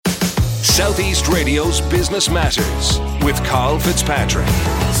Southeast Radio's Business Matters with Carl Fitzpatrick.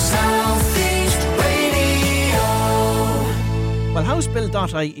 Southeast Radio. Well,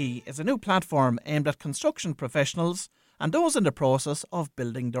 housebuild.ie is a new platform aimed at construction professionals and those in the process of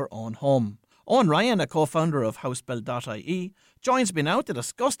building their own home. Owen Ryan, a co-founder of housebuild.ie, joins me now to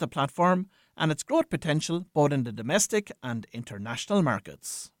discuss the platform and its growth potential both in the domestic and international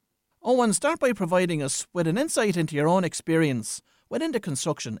markets. Owen, start by providing us with an insight into your own experience within the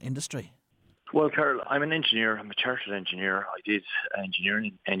construction industry. Well, Carl, I'm an engineer. I'm a chartered engineer. I did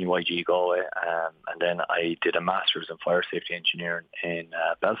engineering in NUIG Galway, and then I did a master's in fire safety engineering in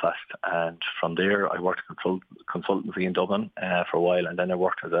Belfast. And from there, I worked consultancy in Dublin for a while, and then I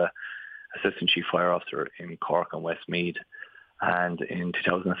worked as a assistant chief fire officer in Cork and Westmeath. And in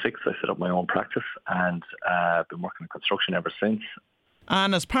 2006, I set up my own practice, and I've been working in construction ever since.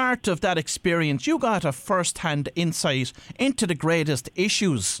 And as part of that experience, you got a first-hand insight into the greatest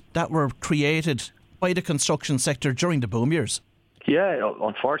issues that were created by the construction sector during the boom years. Yeah,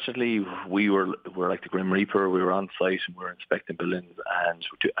 unfortunately, we were like the Grim Reaper. We were on site and we were inspecting buildings, and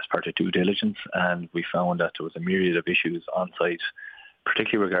as part of due diligence, and we found that there was a myriad of issues on site,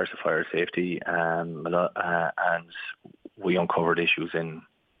 particularly with regards to fire safety, and we uncovered issues in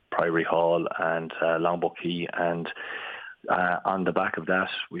Priory Hall and Longboat Quay, and on the back of that,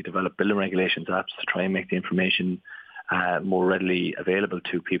 we developed building regulations apps to try and make the information more readily available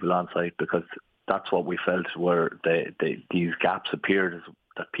to people on site, because that's what we felt were these gaps appeared,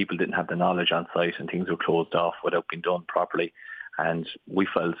 that people didn't have the knowledge on site and things were closed off without being done properly. And we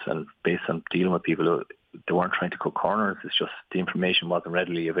felt, and based on dealing with people, they weren't trying to cut corners, it's just the information wasn't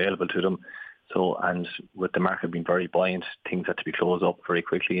readily available to them. So, and with the market being very buoyant, things had to be closed up very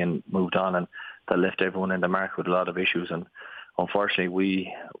quickly and moved on, and that left everyone in the market with a lot of issues. And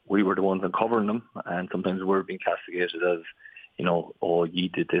unfortunately, we were the ones uncovering them, and sometimes we were being castigated as, you know, oh, you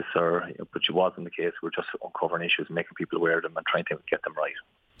did this, but it wasn't the case. We're just uncovering issues and making people aware of them and trying to get them right.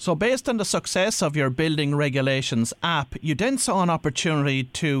 So based on the success of your building regulations app, you then saw an opportunity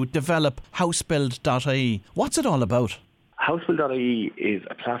to develop housebuild.ie. What's it all about? Housebuild.ie is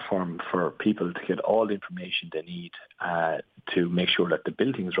a platform for people to get all the information they need to make sure that the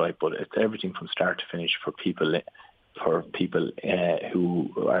building's right, but it's everything from start to finish for people who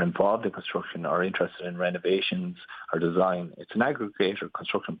are involved in construction or interested in renovations or design. It's an aggregator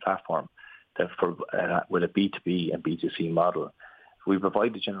construction platform that with a B2B and B2C model. We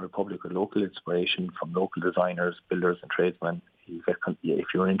provide the general public with local inspiration from local designers, builders and tradesmen. If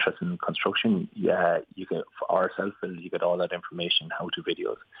you're interested in construction, you get, or self-build, you get all that information, how-to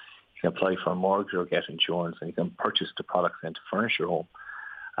videos. You can apply for a mortgage or get insurance, and you can purchase the products then to furnish your home.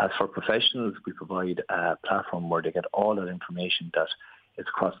 As for professionals, we provide a platform where they get all that information that is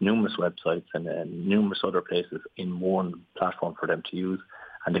across numerous websites and numerous other places in one platform for them to use.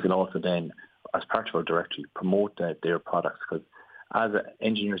 And they can also then, as part of our directory, promote their products, because as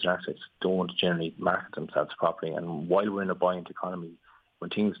engineers and architects don't generally market themselves properly. And while we're in a buoyant economy, when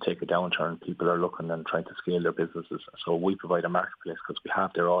things take a downturn, people are looking and trying to scale their businesses. So we provide a marketplace because we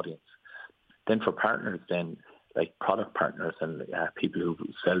have their audience. Then for partners, then like product partners and people who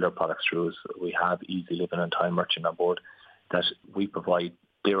sell their products through us, we have Easy Living and Time Merchant on board, that we provide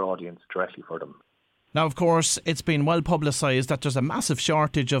their audience directly for them. Now, of course, it's been well publicised that there's a massive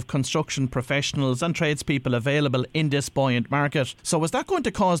shortage of construction professionals and tradespeople available in this buoyant market. So is that going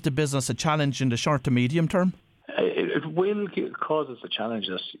to cause the business a challenge in the short to medium term? It will cause us a challenge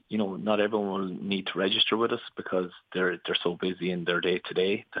that, you know, not everyone will need to register with us because they're so busy in their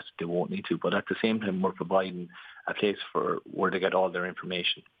day-to-day that they won't need to. But at the same time, we're providing a place for where they get all their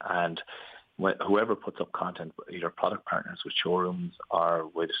information. And whoever puts up content, either product partners with showrooms or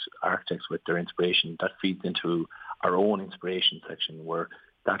with architects with their inspiration, that feeds into our own inspiration section, where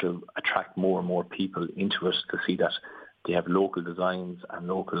that'll attract more and more people into it to see that they have local designs and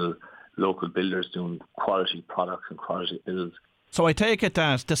local builders doing quality products and quality builds. So I take it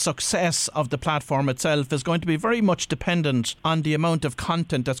that the success of the platform itself is going to be very much dependent on the amount of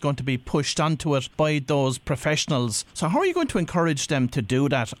content that's going to be pushed onto it by those professionals. So how are you going to encourage them to do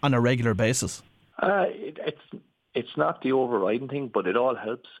that on a regular basis? It's not the overriding thing, but it all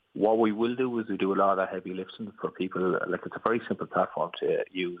helps. What we will do is we do a lot of heavy lifting for people. Like, it's a very simple platform to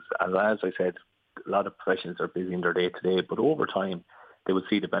use. And as I said, a lot of professionals are busy in their day-to-day, but over time they will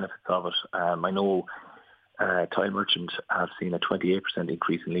see the benefits of it. I know Tile Merchant have seen a 28%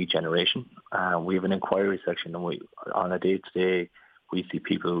 increase in lead generation. We have an inquiry section, and on a day-to-day we see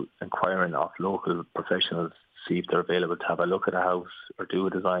people inquiring off local professionals, see if they're available to have a look at a house or do a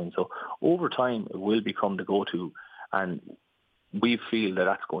design. So over time it will become the go-to, and we feel that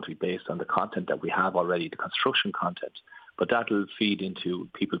that's going to be based on the content that we have already, the construction content, But that'll feed into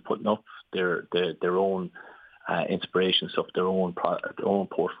people putting up their own inspiration stuff, their own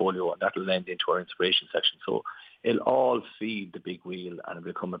portfolio, and that'll lend into our inspiration section. So it'll all feed the big wheel and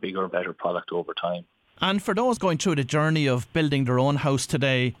it'll become a bigger and better product over time. And for those going through the journey of building their own house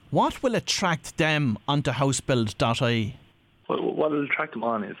today, what will attract them onto housebuild.ie? Well, what will attract them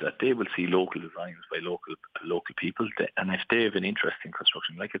on is that they will see local designs by local people, and if they have an interest in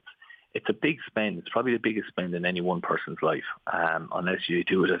construction, like it's a big spend. It's probably the biggest spend in any one person's life, unless you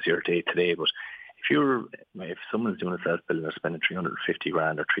do it as your day to day. But if someone's doing a self-build, they're spending 350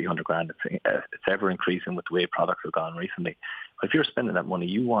 grand or 300 grand, it's ever increasing with the way products have gone recently. But if you're spending that money,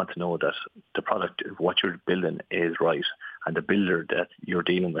 you want to know that the product, what you're building, is right, and the builder that you're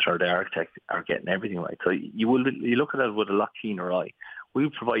dealing with or the architect are getting everything right. So you look at it with a lot keener eye. We'll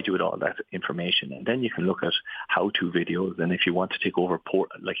provide you with all that information, and then you can look at how-to videos. And if you want to take over,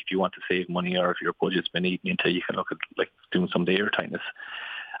 if you want to save money or if your budget's been eaten into, you can look at like doing some of the air tightness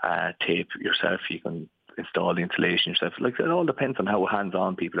tape yourself. You can install the insulation yourself. Like, it all depends on how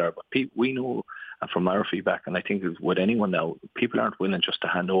hands-on people are. But we know, and from our feedback, and I think with anyone now, people aren't willing just to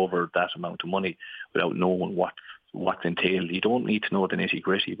hand over that amount of money without knowing what's entailed. You don't need to know the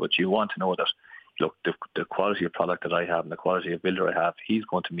nitty-gritty, but you want to know that, look, the quality of product that I have and the quality of builder I have, he's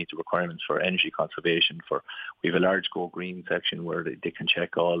going to meet the requirements for energy conservation. We have a large Go Green section where they can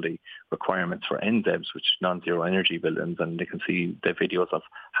check all the requirements for NZEBs, which is non-zero energy buildings, and they can see the videos of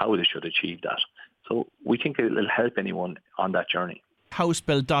how they should achieve that. So we think it'll help anyone on that journey.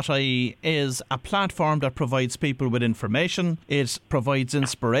 Housebuild.ie is a platform that provides people with information, it provides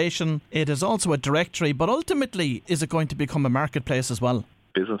inspiration, it is also a directory, but ultimately is it going to become a marketplace as well?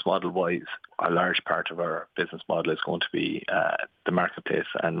 Business model wise, a large part of our business model is going to be the marketplace,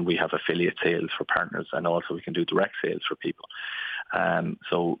 and we have affiliate sales for partners, and also we can do direct sales for people.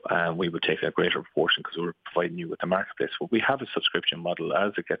 So we would take a greater proportion because we're providing you with the marketplace. But we have a subscription model.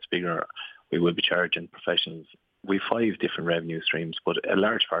 As it gets bigger, we will be charging professionals. We have 5 different revenue streams, but a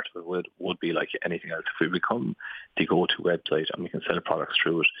large part of it would be like anything else. If we become the go-to website and we can sell products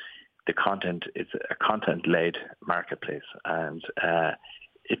through it, the content is a content-led marketplace, and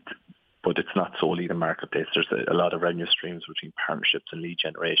but it's not solely the marketplace. There's a lot of revenue streams between partnerships and lead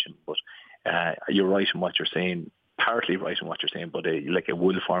generation. But you're right in what you're saying, partly right in what you're saying, but it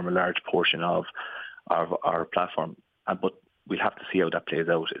will form a large portion of our platform. But we'll have to see how that plays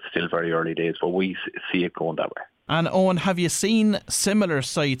out. It's still very early days, but we see it going that way. And Owen, have you seen similar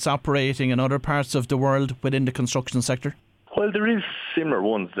sites operating in other parts of the world within the construction sector? Well, there is similar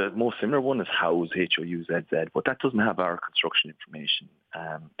ones. The most similar one is House, HOUZZ, but that doesn't have our construction information.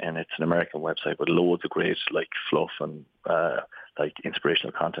 And it's an American website with loads of great fluff and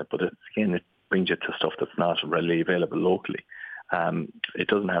inspirational content. But it brings you to stuff that's not readily available locally. It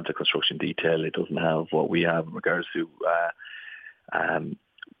doesn't have the construction detail. It doesn't have what we have in regards to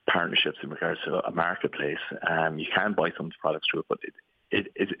partnerships, in regards to a marketplace. You can buy some products through it, but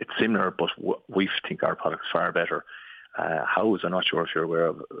it's similar, but we think our product's far better. House, I'm not sure if you're aware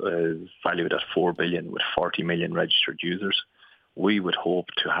of, is valued at 4 billion with 40 million registered users. We would hope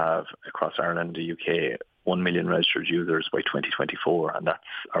to have across Ireland and the UK 1 million registered users by 2024, and that's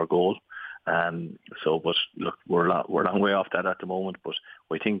our goal. But look, we're a long way off that at the moment, but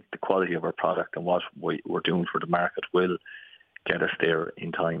we think the quality of our product and what we're doing for the market will get us there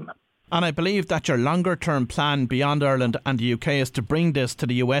in time. And I believe that your longer term plan beyond Ireland and the UK is to bring this to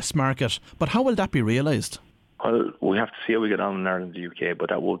the US market, but how will that be realised? Well, we have to see how we get on in Ireland and the UK, but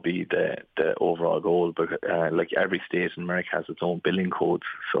that would be the overall goal. But every state in America has its own billing codes,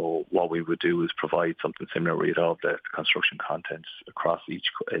 so what we would do is provide something similar where you'd have the construction content across each,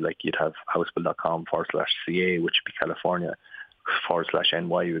 you'd have housebuild.com/CA, which would be California,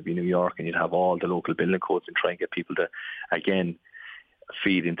 /NY would be New York, and you'd have all the local billing codes and try and get people to, again,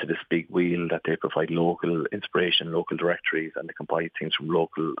 feed into this big wheel that they provide local inspiration, local directories, and they can buy things from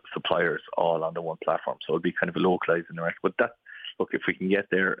local suppliers all on the one platform. So it'll be kind of a localized in America. But if we can get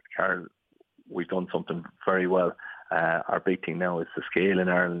there, Carl, we've done something very well. Our big thing now is to scale in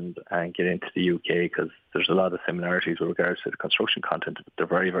Ireland and get into the UK, because there's a lot of similarities with regards to the construction content. They're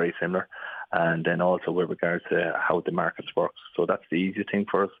very, very similar. And then also with regards to how the markets work. So that's the easy thing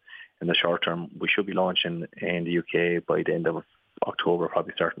for us in the short term. We should be launching in the UK by the end of October,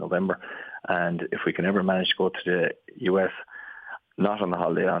 probably start in November. And if we can ever manage to go to the US, not on the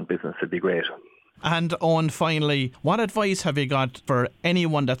holiday, on business, it'd be great. And Owen, finally, what advice have you got for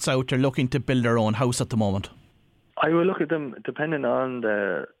anyone that's out there looking to build their own house at the moment? I will look at them, depending on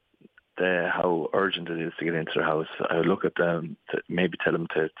how urgent it is to get into their house. I would look at them to maybe tell them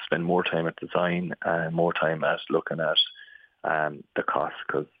to spend more time at design and more time at looking at the cost,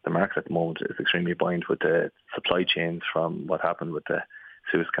 because the market at the moment is extremely buoyant with the supply chains from what happened with the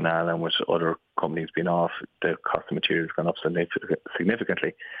Suez Canal and with other companies being off. The cost of materials has gone up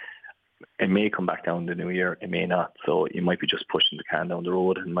significantly. It may come back down in the new year, it may not. So you might be just pushing the can down the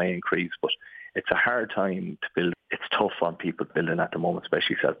road and might increase. But it's a hard time to build. It's tough on people building at the moment,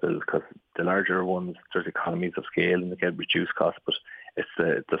 especially self-build, because the larger ones, there's economies of scale and they get reduced costs. But it's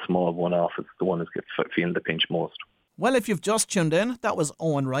the small one-off, it's the one that's feeling the pinch most. Well, if you've just tuned in, that was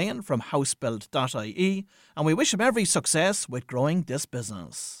Owen Ryan from housebuild.ie, and we wish him every success with growing this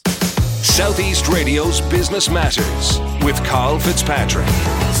business. Southeast Radio's Business Matters with Carl Fitzpatrick.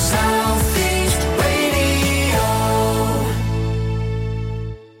 Southeast.